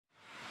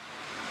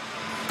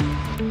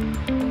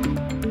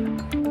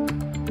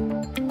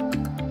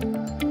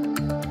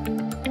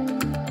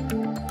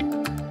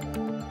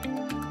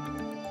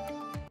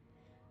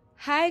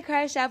Hi,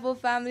 Christ Chapel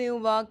family.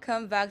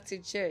 Welcome back to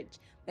church.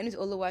 My name is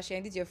Oluwaseun,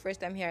 and this is your first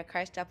time here at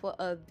Christ Chapel.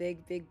 A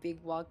big, big, big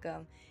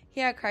welcome.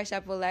 Here at Christ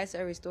Chapel, lives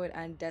are restored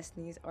and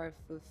destinies are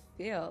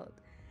fulfilled.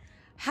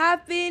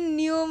 Happy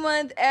new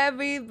month,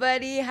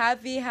 everybody.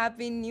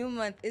 Happy new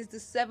month. It's the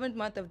 7th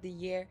month of the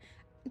year.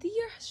 The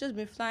year has just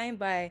been flying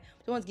by. I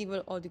want to give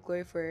it all the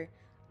glory for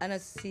and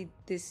us to see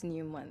this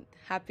new month.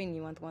 Happy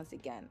new month once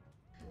again.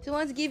 So I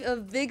want to give a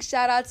big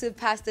shout out to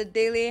Pastor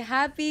Daly.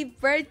 Happy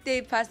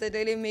birthday, Pastor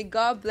Daly. May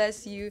God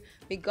bless you.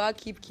 May God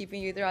keep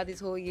keeping you throughout this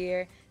whole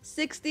year.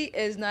 60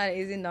 is not an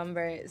easy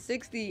number.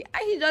 60,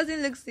 he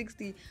doesn't look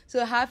 60.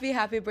 So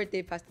happy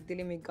birthday, Pastor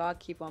Daly. May God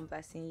keep on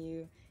blessing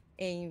you.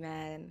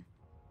 Amen.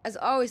 As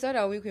always, start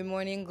our week with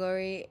morning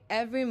glory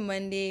every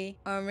Monday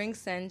on Ring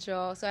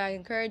Central. So I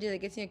encourage you to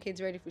getting your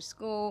kids ready for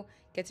school,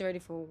 getting ready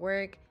for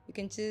work. You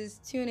can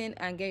just tune in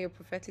and get your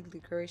prophetic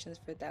declarations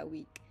for that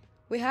week.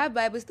 We have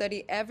Bible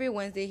study every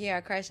Wednesday here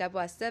at Christ Chapel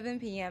at 7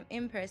 p.m.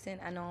 in person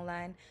and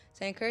online.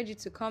 So I encourage you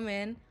to come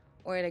in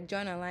or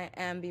join online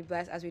and be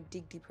blessed as we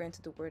dig deeper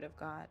into the Word of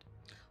God.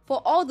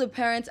 For all the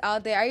parents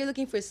out there, are you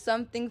looking for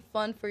something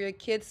fun for your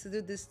kids to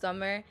do this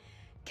summer?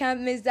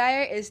 Camp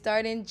Messiah is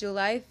starting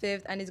July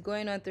 5th and is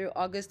going on through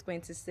August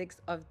 26th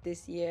of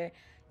this year.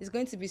 There's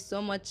going to be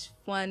so much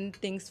fun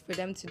things for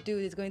them to do.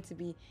 There's going to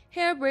be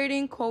hair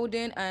braiding,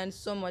 coding, and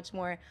so much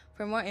more.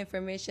 For more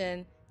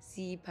information,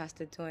 see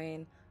Pastor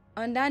Toyin.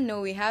 On that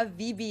note, we have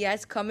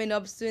VBS coming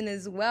up soon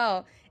as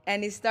well,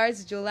 and it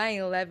starts July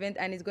 11th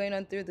and it's going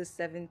on through the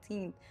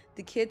 17th.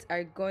 The kids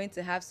are going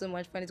to have so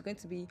much fun. It's going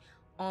to be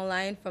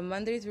online from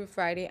Monday through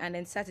Friday, and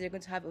then Saturday they're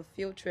going to have a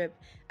field trip,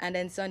 and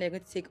then Sunday they're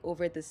going to take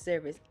over the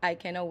service. I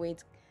cannot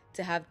wait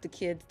to have the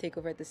kids take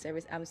over the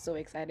service. I'm so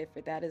excited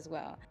for that as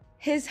well.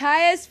 His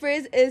highest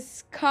praise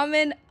is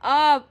coming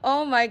up.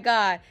 Oh my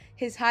God.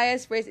 His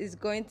highest praise is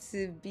going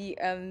to be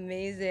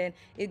amazing.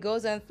 It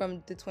goes on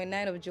from the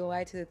 29th of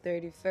July to the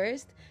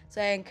 31st.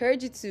 So I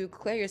encourage you to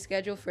clear your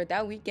schedule for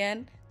that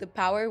weekend, the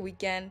Power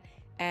Weekend,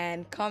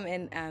 and come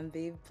in and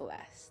be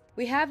blessed.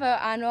 We have our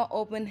annual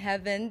Open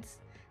Heavens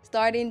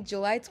starting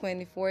July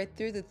 24th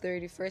through the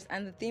 31st,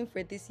 and the theme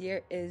for this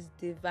year is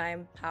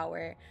Divine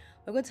Power.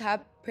 We're going to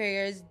have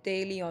prayers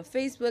daily on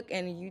Facebook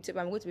and YouTube.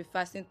 I'm going to be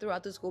fasting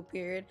throughout this whole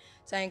period,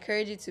 so I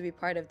encourage you to be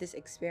part of this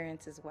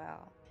experience as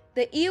well.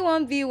 The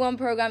E1V1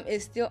 program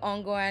is still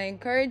ongoing. I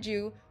encourage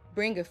you,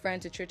 bring a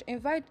friend to church.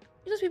 Invite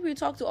those people you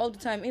talk to all the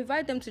time.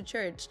 Invite them to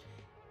church.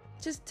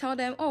 Just tell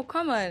them, oh,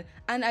 come on.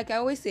 And like I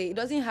always say, it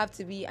doesn't have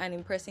to be an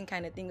in-person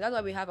kind of thing. That's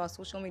why we have our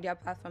social media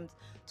platforms: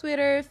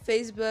 Twitter,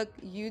 Facebook,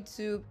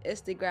 YouTube,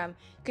 Instagram.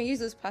 You can use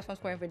those platforms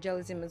for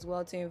evangelism as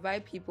well, to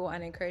invite people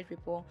and encourage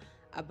people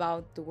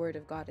about the Word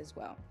of God as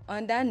well.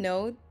 On that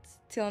note,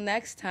 till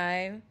next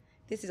time,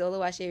 this is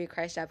Oluwaseun with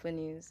Christ Chapel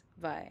News.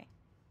 Bye.